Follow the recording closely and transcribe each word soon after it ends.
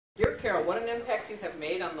Carol, what an impact you have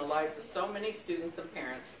made on the lives of so many students and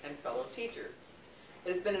parents and fellow teachers.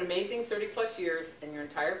 It has been an amazing 30-plus years, and your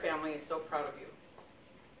entire family is so proud of you.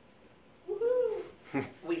 Woohoo!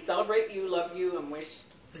 We celebrate you, love you, and wish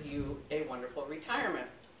for you a wonderful retirement.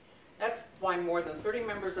 That's why more than 30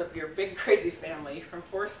 members of your big, crazy family from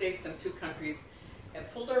 4 states and 2 countries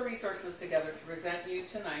have pulled our resources together to present you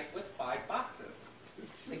tonight with 5 boxes.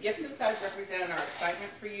 The gifts inside represent our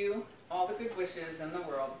excitement for you, all the good wishes in the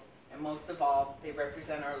world, and most of all, they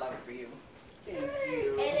represent our love for you. Thank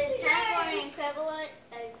you. It is time for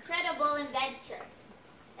an incredible adventure.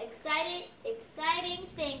 Exciting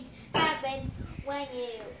things happen when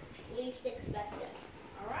you least expect it.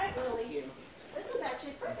 All right, Lily. This is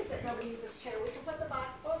actually perfect that nobody uses chair. We can put the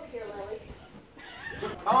box over here, Lily.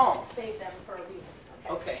 Oh. Save them for a reason.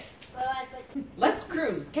 Okay. But Let's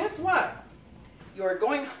cruise. Guess what? You're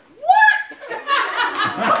going... What?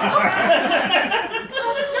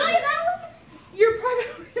 You're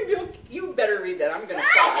probably... You better read that. I'm going to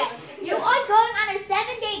cry. You are going on a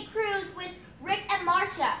 7-day cruise with Rick and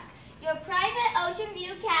Marcia. Your private ocean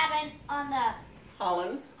view cabin on the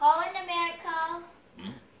Holland, America...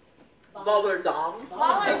 Volendam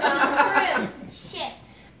cruise ship.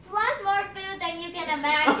 Plus more food than you can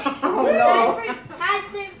imagine. Oh, no. has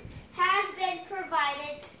been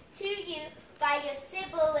provided to you by your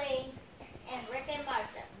siblings and Rick and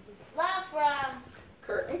Marcia. Love from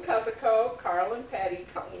Kurt and Kazuko, Carl and Patty,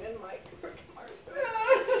 Colleen and Mike, Rick and Marcia.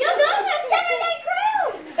 You're going on a 7-day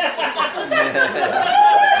cruise!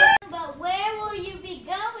 But where will you be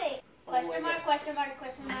going? Question mark, question mark,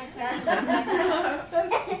 question mark, question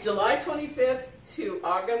mark. July 25th to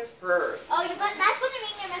August 1st. Oh, that's going to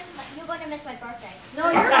mean you're going to miss my birthday. No,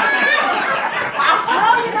 you're not.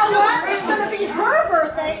 Oh, you know what? It's going to be her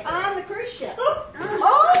birthday on the cruise ship.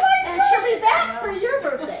 Oh, and she'll be back for your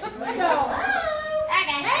birthday. So,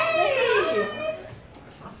 Okay. hey!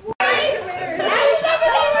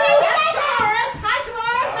 Hi,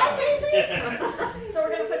 Taurus. Hi, Casey. So we're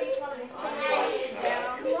going to put each one of these pages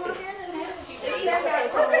down. Come on in and have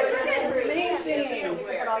Amazing.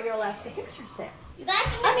 Put all your elastic pictures there. You guys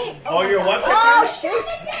can Oh, your what picture? Oh,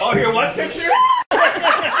 shoot. Oh, your what picture?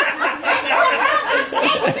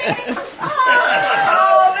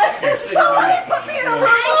 Somebody put me in a room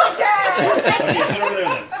again. Sit over there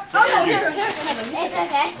then. Oh, here. It's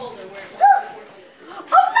okay.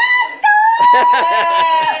 Alaska!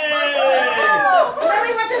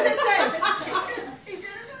 Really, what does it say?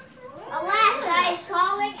 Alaska is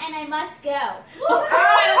calling and I must go.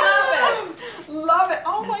 I love it. Love it.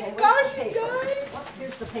 Oh my Okay, gosh, where's the you paper? guys.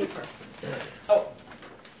 Here's the paper. Oh,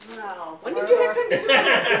 No. when did you have time to do that?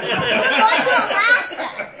 We're going to Alaska.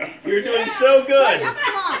 You're doing so good. Come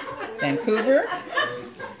on. Vancouver,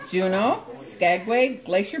 Juneau, Skagway,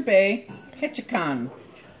 Glacier Bay, Ketchikan.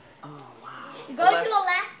 You're going to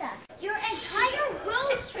Alaska. Your entire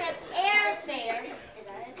road trip airfare,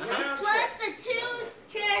 plus the 2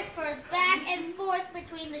 transfers back and forth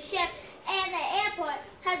between the ship and the airport,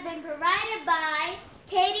 has been provided by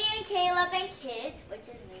Katie and Caleb and kids, which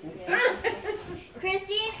is me too.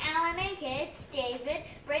 Christy and Alan and kids, David,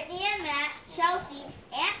 Brittany and Matt, Chelsea,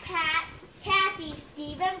 Aunt Pat, Kathy,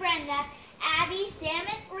 Steve and Brenda, Abby, Sam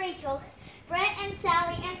and Rachel, Brett and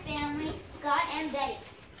Sally and family, Scott and Betty.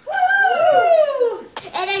 Woo!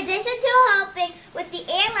 In addition to helping with the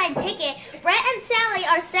airline ticket, Brett and Sally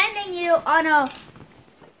are sending you on a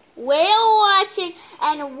whale watching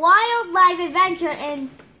and wildlife adventure in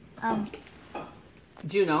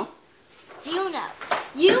Juneau. Juneau.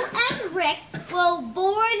 You and Rick will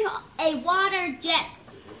board a water jet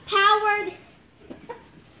powered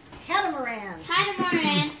catamaran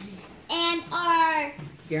and are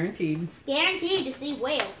Guaranteed. guaranteed to see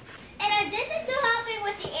whales. In addition to helping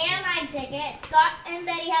with the airline ticket, Scott and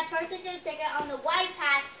Betty have purchased a ticket on the White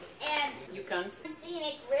Pass and Yukon.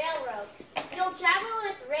 Scenic Railroad. You'll travel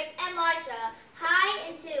with Rick and Marcia high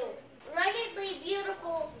into ruggedly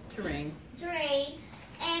beautiful Terrain.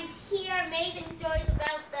 and hear amazing stories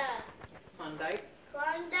about the Klondike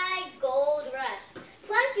Gold Rush.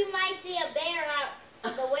 Plus, you might see a bear out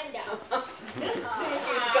the window.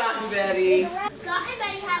 Scott and Betty. Scott and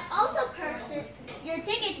Betty have also purchased your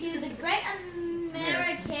ticket to the Great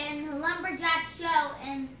American Lumberjack Show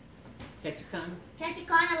in Ketchikan.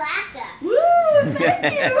 Ketchikan, Alaska. Woo!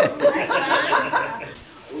 Thank you.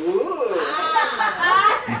 Ooh.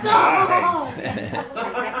 Awesome.